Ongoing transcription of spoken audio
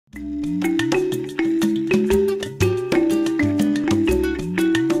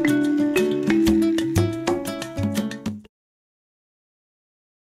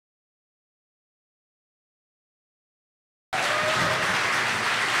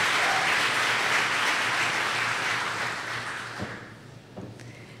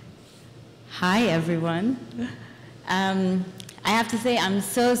Hi, everyone. I have to say I'm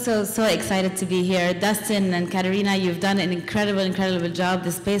so excited to be here. Dustin and Katerina, you've done an incredible job.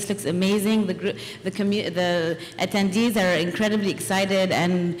 The space looks amazing. The attendees are incredibly excited,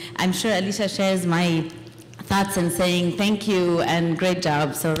 and I'm sure Alicia shares my thoughts in saying thank you and great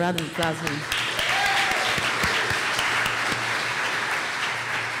job. So round of applause.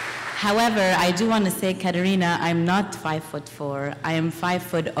 However, I do want to say, Katerina, I'm not 5'4". I am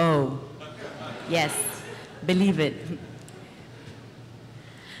 5'0". Yes, believe it.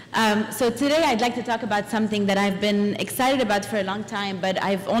 So today I'd like to talk about something that I've been excited about for a long time, but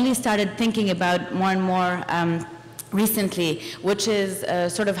I've only started thinking about more and more recently, which is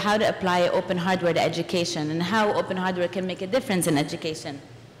sort of how to apply open hardware to education and how open hardware can make a difference in education.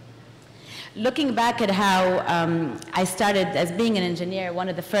 Looking back at how I started as being an engineer, one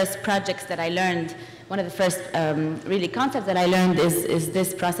of the first projects that I learned, one of the first really concepts that I learned is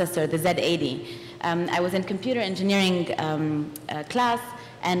this processor, the Z80. I was in computer engineering class,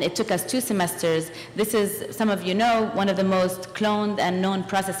 and it took us 2 semesters. This is, some of you know, one of the most cloned and known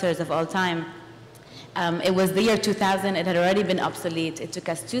processors of all time. It was the year 2000, it had already been obsolete. It took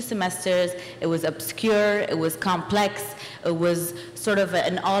us 2 semesters, it was obscure, it was complex, it was sort of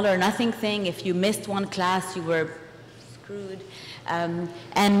an all or nothing thing. If you missed one class, you were screwed. And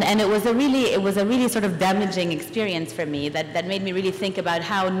it was a really sort of damaging experience for me that made me really think about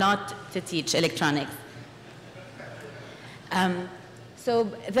how not to teach electronics. So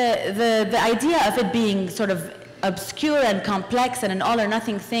the idea of it being sort of obscure and complex and an all or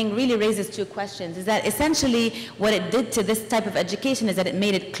nothing thing really raises 2 questions. Is that essentially what it did to this type of education is that it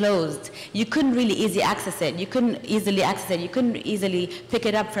made it closed. You couldn't really easily access it. You couldn't easily pick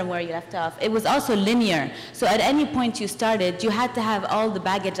it up from where you left off. It was also linear. So at any point you started, you had to have all the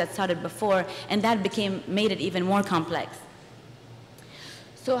baggage that started before, and that made it even more complex.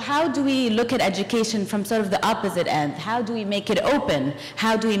 So how do we look at education from sort of the opposite end? How do we make it open?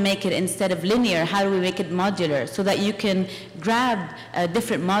 How do we make it, instead of linear, how do we make it modular so that you can grab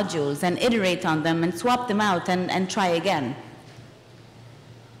different modules and iterate on them and swap them out and try again?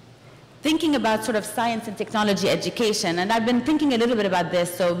 Thinking about sort of science and technology education, and I've been thinking a little bit about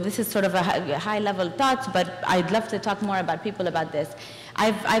this, so this is sort of a high-level thought, but I'd love to talk more about people about this.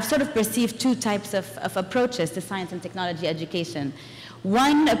 I've sort of perceived 2 types of approaches to science and technology education.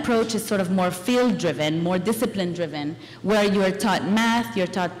 One approach is sort of more field-driven, more discipline-driven, where you're taught math, you're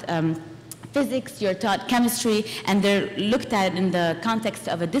taught physics, you're taught chemistry, and they're looked at in the context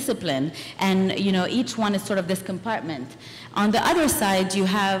of a discipline, and each one is sort of this compartment. On the other side, you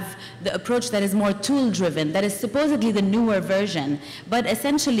have the approach that is more tool-driven, that is supposedly the newer version, but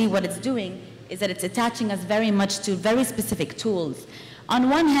essentially what it's doing is that it's attaching us very much to very specific tools. On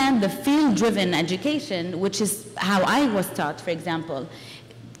one hand, the field-driven education, which is how I was taught, for example,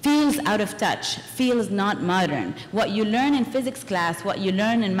 feels out of touch, feels not modern. What you learn in physics class, what you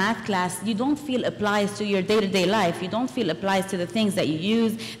learn in math class, you don't feel applies to your day-to-day life. You don't feel applies to the things that you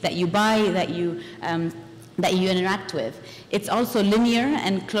use, that you buy, that you interact with. It's also linear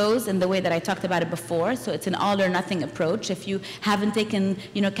and closed in the way that I talked about it before, so it's an all or nothing approach. If you haven't taken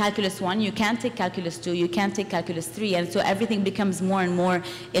Calculus 1, you can't take Calculus 2, you can't take Calculus 3, and so everything becomes more and more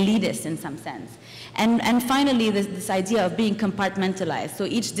elitist in some sense. And finally, this idea of being compartmentalized. So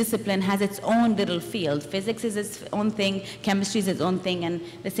each discipline has its own little field. Physics is its own thing, chemistry is its own thing, and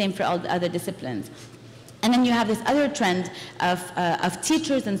the same for all the other disciplines. And then you have this other trend of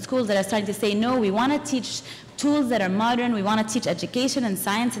teachers and schools that are starting to say, no, we want to teach tools that are modern, we want to teach education and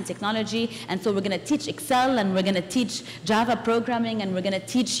science and technology, and so we're going to teach Excel, and we're going to teach Java programming, and we're going to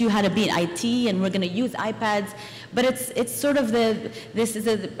teach you how to be in IT, and we're going to use iPads. But it's sort of this is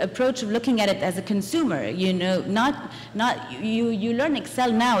an approach of looking at it as a consumer, you learn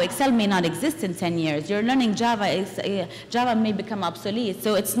Excel now, Excel may not exist in 10 years. You're learning Java, Java may become obsolete.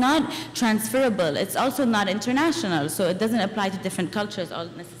 So it's not transferable, it's also not international, so it doesn't apply to different cultures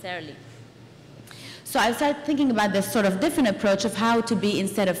necessarily. So I started thinking about this sort of different approach of how to be,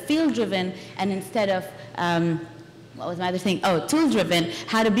 instead of field-driven and instead of, what was my other thing? Oh, tool-driven,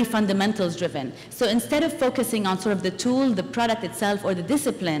 how to be fundamentals-driven. So instead of focusing on sort of the tool, the product itself, or the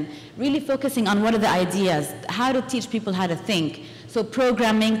discipline, really focusing on what are the ideas, how to teach people how to think. So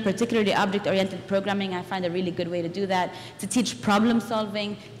programming, particularly object-oriented programming, I find a really good way to do that, to teach problem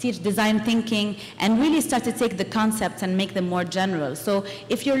solving, teach design thinking, and really start to take the concepts and make them more general. So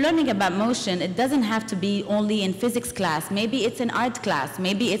if you're learning about motion, it doesn't have to be only in physics class. Maybe it's in art class.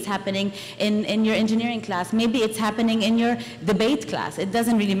 Maybe it's happening in your engineering class. Maybe it's happening in your debate class. It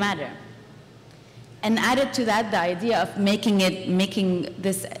doesn't really matter. And added to that, the idea of making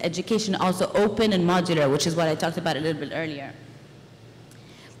this education also open and modular, which is what I talked about a little bit earlier.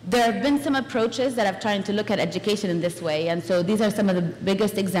 There have been some approaches that have tried to look at education in this way, and so these are some of the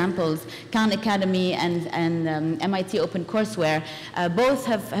biggest examples. Khan Academy and MIT OpenCourseware both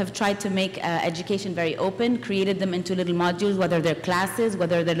have tried to make education very open, created them into little modules, whether they're classes,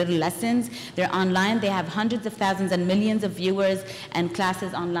 whether they're little lessons. They're online. They have hundreds of thousands and millions of viewers and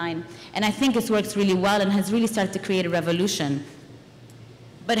classes online. And I think this works really well and has really started to create a revolution.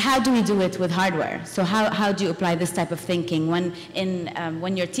 But how do we do it with hardware? So how do you apply this type of thinking when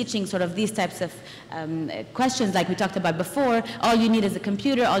you're teaching sort of these types of questions like we talked about before? All you need is a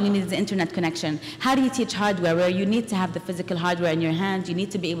computer, all you need is an internet connection. How do you teach hardware where you need to have the physical hardware in your hands, you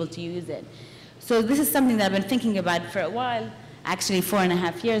need to be able to use it? So this is something that I've been thinking about for a while, actually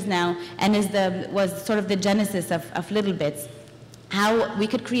 4.5 years now, and was sort of the genesis of Littlebits. How we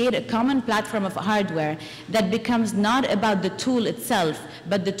could create a common platform of hardware that becomes not about the tool itself,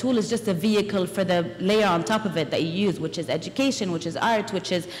 but the tool is just a vehicle for the layer on top of it that you use, which is education, which is art,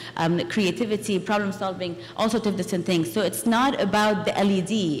 which is creativity, problem solving, all sorts of different things. So it's not about the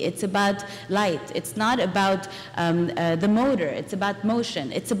LED, it's about light, it's not about the motor, it's about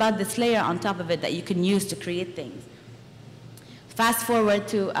motion, it's about this layer on top of it that you can use to create things. Fast forward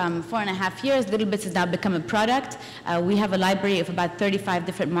to 4.5 years, Littlebits has now become a product. We have a library of about 35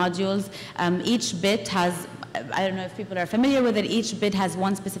 different modules. Each bit has, I don't know if people are familiar with it, each bit has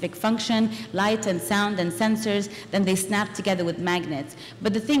one specific function, light and sound and sensors, then they snap together with magnets.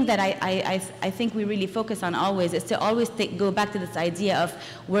 But the thing that I think we really focus on always is to always go back to this idea of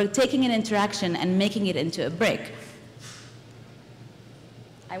we're taking an interaction and making it into a brick.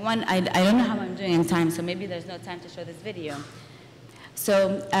 I don't know how I'm doing in time, so maybe there's no time to show this video.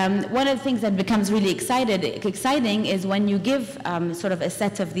 So one of the things that becomes really exciting is when you give sort of a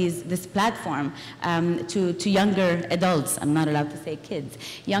set of this platform to younger adults. I'm not allowed to say kids,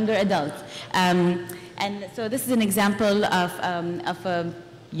 younger adults. And so this is an example of a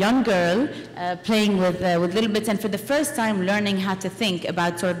young girl playing with Littlebits and for the first time learning how to think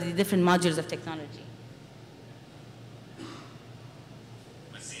about sort of the different modules of technology.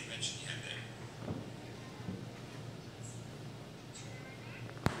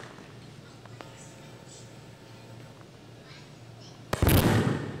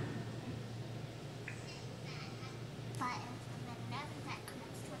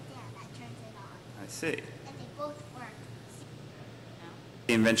 See. And they both work.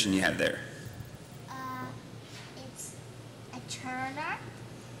 The invention you have there. It's a turner,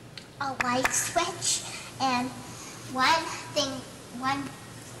 a light switch, and one thing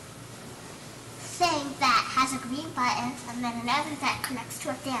that has a green button, and then another that connects to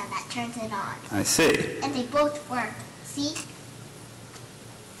a fan that turns it on. I see. And they both work. See?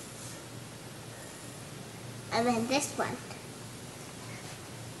 And then this one.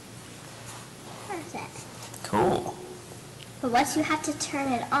 Cool. But once you have to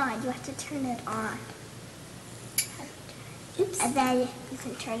turn it on, you have to turn it on. Oops. And then you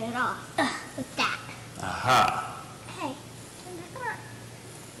can turn it off. Like that. Aha. Hey, turn it on.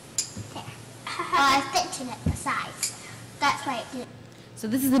 There. I stitched it besides. That's why it did. So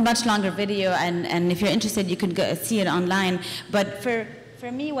this is a much longer video, and if you're interested, you can go see it online. But for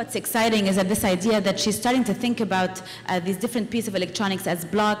me, what's exciting is that this idea that she's starting to think about these different pieces of electronics as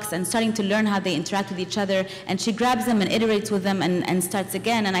blocks and starting to learn how they interact with each other, and she grabs them and iterates with them and starts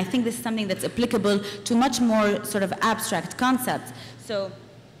again. And I think this is something that's applicable to much more sort of abstract concepts. So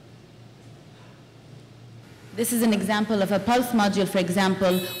this is an example of a pulse module, for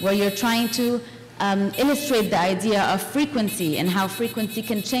example, where you're trying to illustrate the idea of frequency and how frequency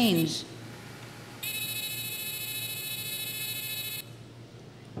can change.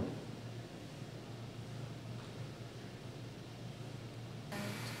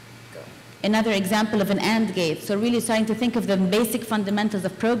 Another example of an AND gate, so really starting to think of the basic fundamentals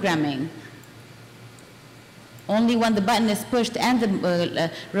of programming. Only when the button is pushed and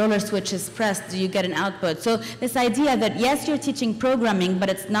the roller switch is pressed do you get an output. So this idea that yes, you're teaching programming, but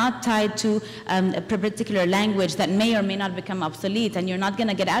it's not tied to a particular language that may or may not become obsolete, and you're not going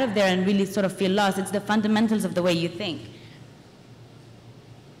to get out of there and really sort of feel lost. It's the fundamentals of the way you think.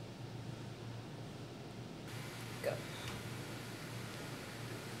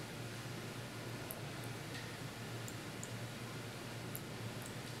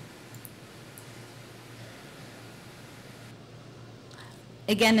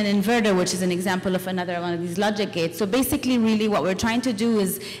 Again, an inverter, which is an example of another one of these logic gates. So basically, really, what we're trying to do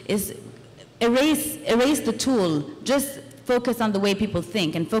is erase the tool, just focus on the way people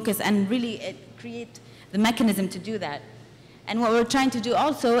think, and focus and really create the mechanism to do that. And what we're trying to do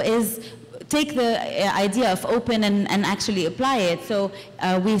also is take the idea of open and actually apply it. So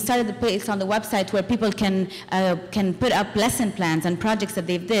we started the place on the website where people can put up lesson plans and projects that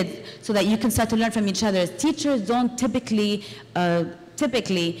they've did so that you can start to learn from each other. Teachers don't typically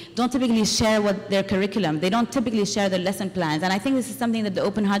share what their curriculum. They don't typically share their lesson plans. And I think this is something that the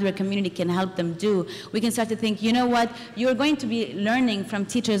open hardware community can help them do. We can start to think, you know what, you're going to be learning from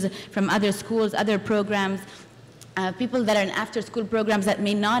teachers from other schools, other programs, people that are in after-school programs that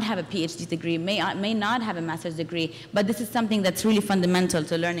may not have a PhD degree, may not have a master's degree, but this is something that's really fundamental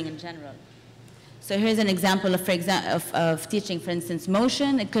to learning in general. So here's an example of teaching, for instance,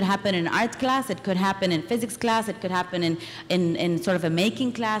 motion. It could happen in art class, it could happen in physics class, it could happen in sort of a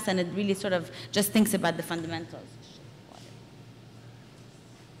making class, and it really sort of just thinks about the fundamentals.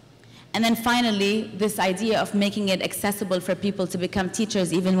 And then finally, this idea of making it accessible for people to become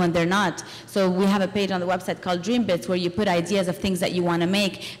teachers even when they're not. So we have a page on the website called Dream Bits where you put ideas of things that you want to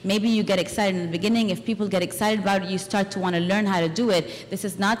make. Maybe you get excited in the beginning. If people get excited about it, you start to want to learn how to do it. This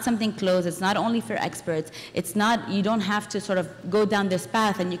is not something closed. It's not only for experts. It's not, you don't have to sort of go down this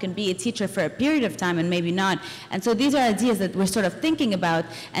path and you can be a teacher for a period of time and maybe not. And so these are ideas that we're sort of thinking about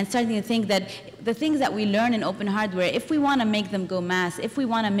and starting to think that the things that we learn in open hardware, if we want to make them go mass, if we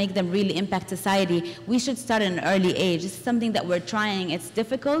want to make them really impact society, we should start at an early age. This is something that we're trying. It's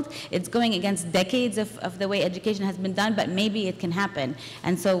difficult. It's going against decades of the way education has been done, but maybe it can happen.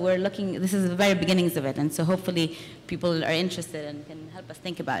 And so we're looking, this is the very beginnings of it. And so hopefully people are interested and can help us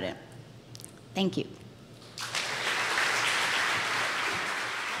think about it. Thank you.